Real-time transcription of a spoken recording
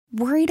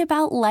Worried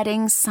about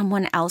letting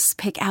someone else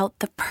pick out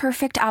the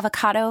perfect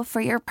avocado for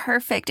your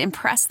perfect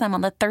impress them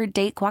on the third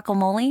date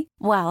guacamole?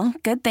 Well,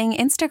 good thing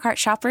Instacart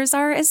shoppers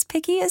are as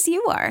picky as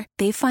you are.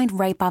 They find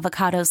ripe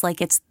avocados like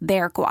it's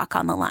their guac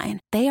on the line.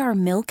 They are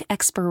milk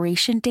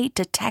expiration date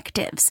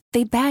detectives.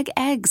 They bag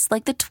eggs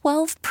like the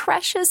 12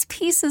 precious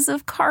pieces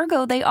of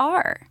cargo they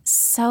are.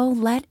 So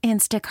let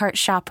Instacart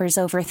shoppers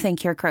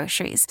overthink your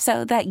groceries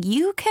so that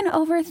you can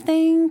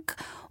overthink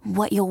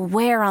what you'll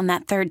wear on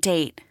that third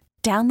date.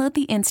 Download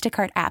the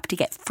Instacart app to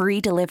get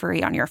free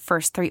delivery on your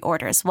first 3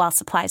 orders while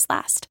supplies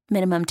last.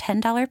 Minimum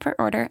 $10 per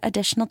order.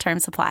 Additional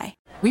terms apply.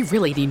 We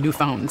really need new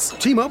phones.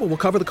 T-Mobile will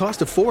cover the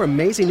cost of 4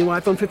 amazing new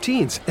iPhone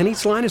 15s, and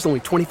each line is only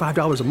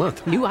 $25 a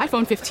month. New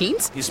iPhone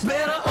 15s? It's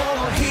better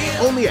over here.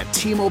 Only at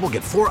T-Mobile,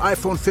 get 4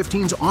 iPhone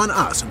 15s on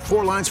us and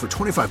 4 lines for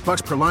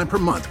 $25 per line per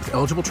month with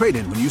eligible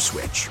trade-in when you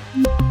switch.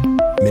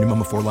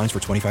 Minimum of 4 lines for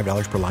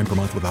 $25 per line per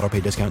month with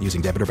autopay discount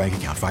using debit or bank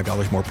account.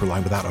 $5 more per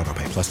line without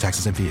autopay, plus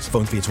taxes and fees.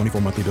 Phone fee at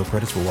 24 monthly bill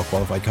credits for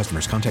well-qualified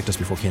customers. Contact us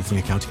before canceling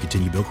account to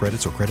continue bill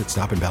credits or credit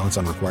stop and balance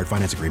on required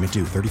finance agreement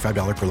due.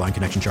 $35 per line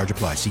connection charge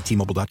applies. See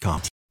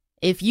T-Mobile.com.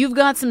 If you've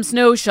got some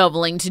snow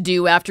shoveling to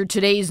do after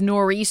today's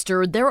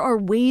nor'easter, there are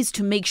ways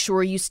to make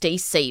sure you stay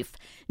safe.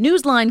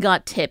 Newsline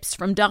got tips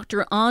from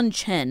Dr.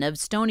 Chen of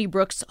Stony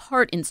Brook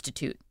Heart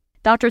Institute.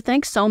 Doctor,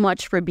 thanks so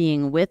much for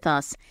being with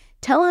us.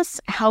 Tell us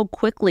how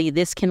quickly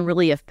this can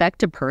really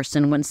affect a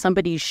person when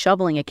somebody's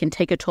shoveling. It can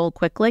take a toll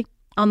quickly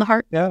on the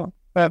heart? Yeah,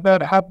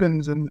 that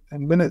happens in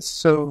minutes.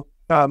 So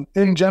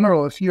in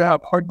general, if you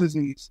have heart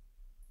disease,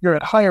 you're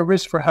at higher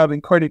risk for having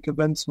cardiac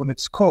events when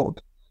it's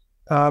cold.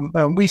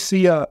 And we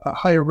see a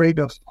higher rate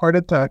of heart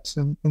attacks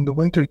in the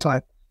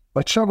wintertime.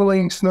 But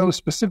shoveling snow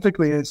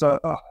specifically is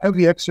a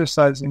heavy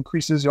exercise,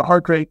 increases your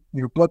heart rate,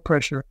 your blood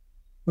pressure,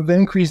 with the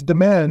increased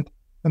demand,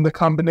 and the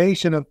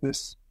combination of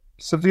this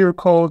severe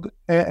cold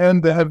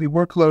and the heavy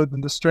workload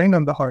and the strain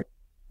on the heart,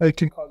 it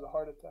can cause a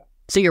heart attack.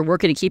 So you're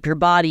working to keep your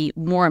body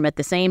warm at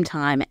the same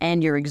time,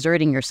 and you're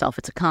exerting yourself.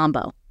 It's a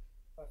combo.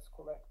 That's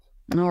correct.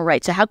 All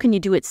right. So how can you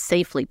do it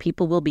safely?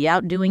 People will be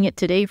out doing it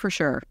today for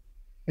sure.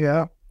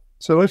 Yeah.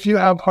 So if you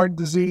have heart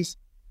disease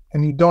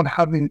and you don't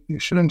have it, you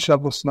shouldn't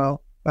shovel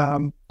snow.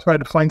 Try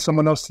to find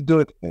someone else to do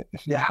it.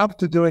 If you have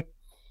to do it,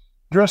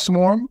 dress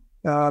warm.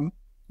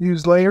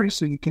 Use layers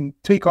so you can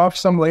take off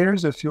some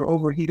layers if you're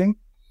overheating.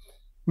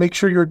 Make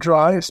sure you're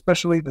dry,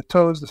 especially the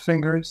toes, the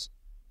fingers.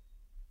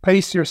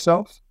 Pace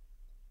yourself.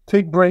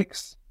 Take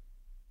breaks.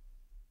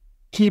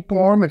 Keep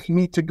warm if you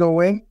need to go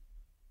in.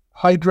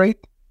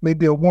 Hydrate,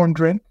 maybe a warm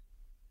drink.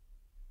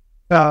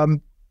 I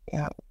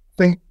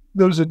think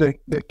those are the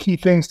key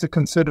things to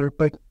consider.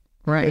 But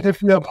right.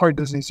 If you have heart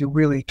disease, you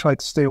really try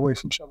to stay away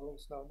from shoveling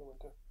snow in the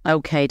winter.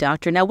 Okay,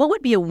 doctor. Now, what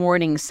would be a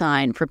warning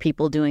sign for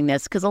people doing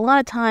this? Because a lot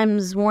of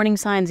times warning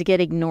signs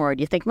get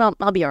ignored. You think, well,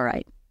 I'll be all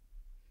right.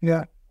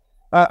 Yeah.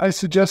 I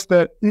suggest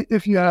that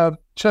if you have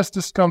chest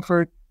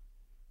discomfort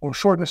or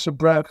shortness of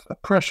breath,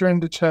 pressure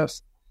in the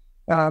chest,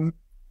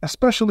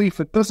 especially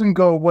if it doesn't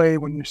go away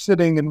when you're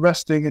sitting and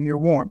resting and you're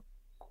warm,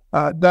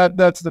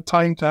 that's the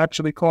time to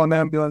actually call an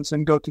ambulance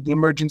and go to the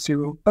emergency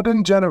room. But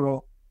in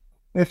general,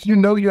 if you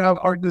know you have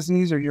heart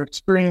disease or you're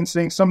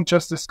experiencing some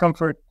chest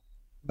discomfort,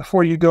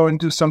 before you go and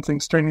do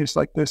something strenuous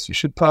like this, you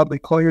should probably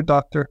call your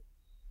doctor.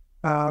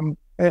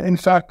 In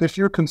fact, if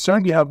you're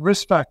concerned you have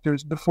risk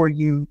factors before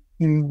you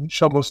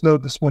shovel snow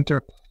this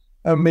winter,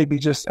 maybe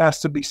just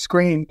ask to be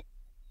screened.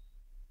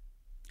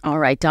 All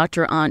right.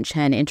 Dr.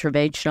 Chen,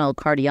 interventional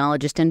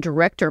cardiologist and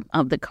director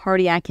of the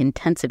Cardiac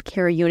Intensive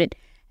Care Unit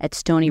at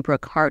Stony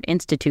Brook Heart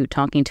Institute,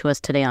 talking to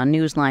us today on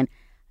Newsline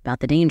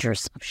about the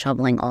dangers of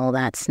shoveling all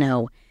that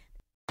snow.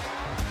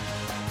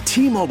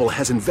 T-Mobile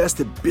has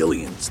invested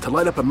billions to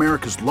light up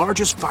America's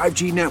largest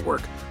 5G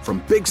network,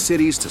 from big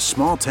cities to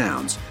small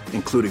towns,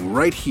 including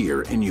right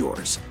here in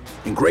yours.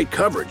 And great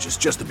coverage is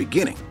just the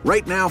beginning.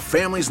 Right now,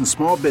 families and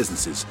small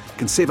businesses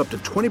can save up to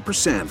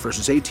 20%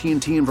 versus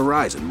AT&T and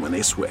Verizon when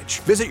they switch.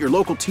 Visit your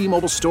local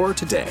T-Mobile store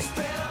today.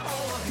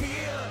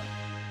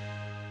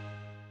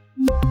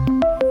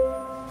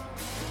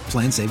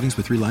 Plan savings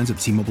with 3 lines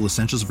of T-Mobile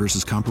Essentials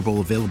versus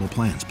comparable available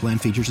plans. Plan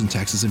features and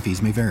taxes and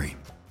fees may vary.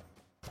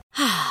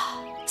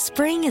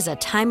 Spring is a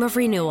time of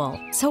renewal,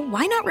 so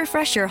why not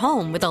refresh your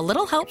home with a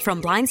little help from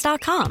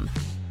Blinds.com?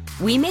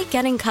 We make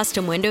getting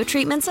custom window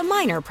treatments a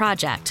minor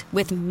project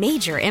with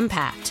major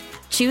impact.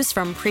 Choose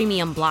from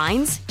premium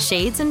blinds,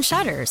 shades, and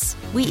shutters.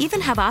 We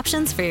even have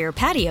options for your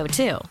patio,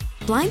 too.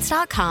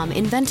 Blinds.com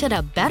invented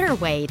a better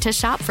way to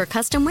shop for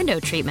custom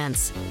window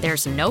treatments.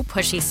 There's no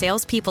pushy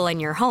salespeople in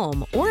your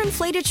home or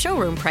inflated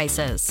showroom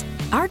prices.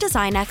 Our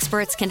design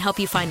experts can help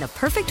you find the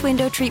perfect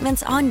window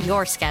treatments on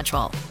your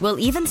schedule. We'll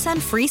even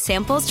send free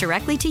samples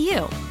directly to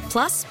you.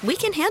 Plus, we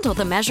can handle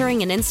the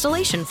measuring and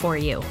installation for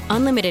you.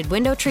 Unlimited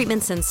window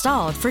treatments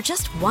installed for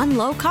just one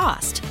low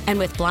cost. And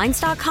with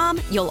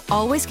Blinds.com, you'll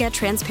always get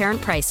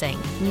transparent pricing.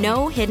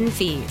 No hidden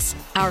fees.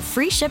 Our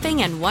free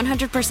shipping and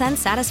 100%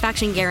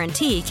 satisfaction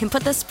guarantee can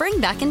put the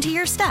spring back into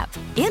your step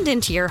and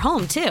into your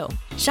home, too.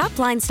 Shop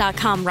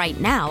Blinds.com right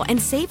now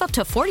and save up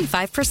to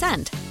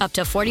 45%. Up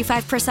to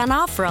 45%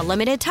 off for a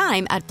limited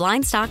time at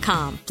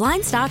Blinds.com.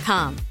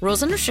 Blinds.com.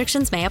 Rules and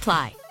restrictions may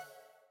apply.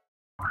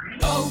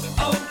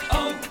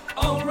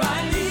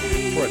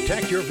 O'Reilly.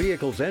 Protect your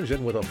vehicle's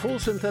engine with a full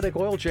synthetic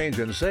oil change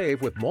and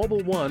save with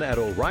Mobile One at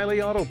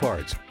O'Reilly Auto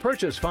Parts.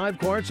 Purchase 5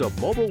 quarts of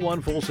Mobile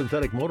One full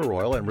synthetic motor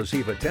oil and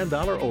receive a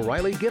 $10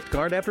 O'Reilly gift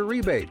card after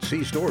rebate.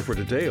 See store for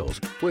details.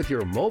 With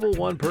your Mobile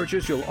One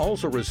purchase, you'll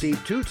also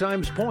receive 2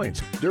 times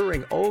points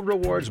during O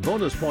Rewards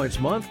Bonus Points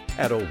Month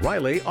at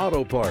O'Reilly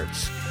Auto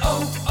Parts.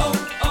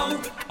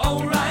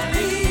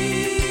 O'Reilly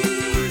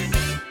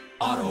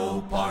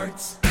Auto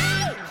Parts.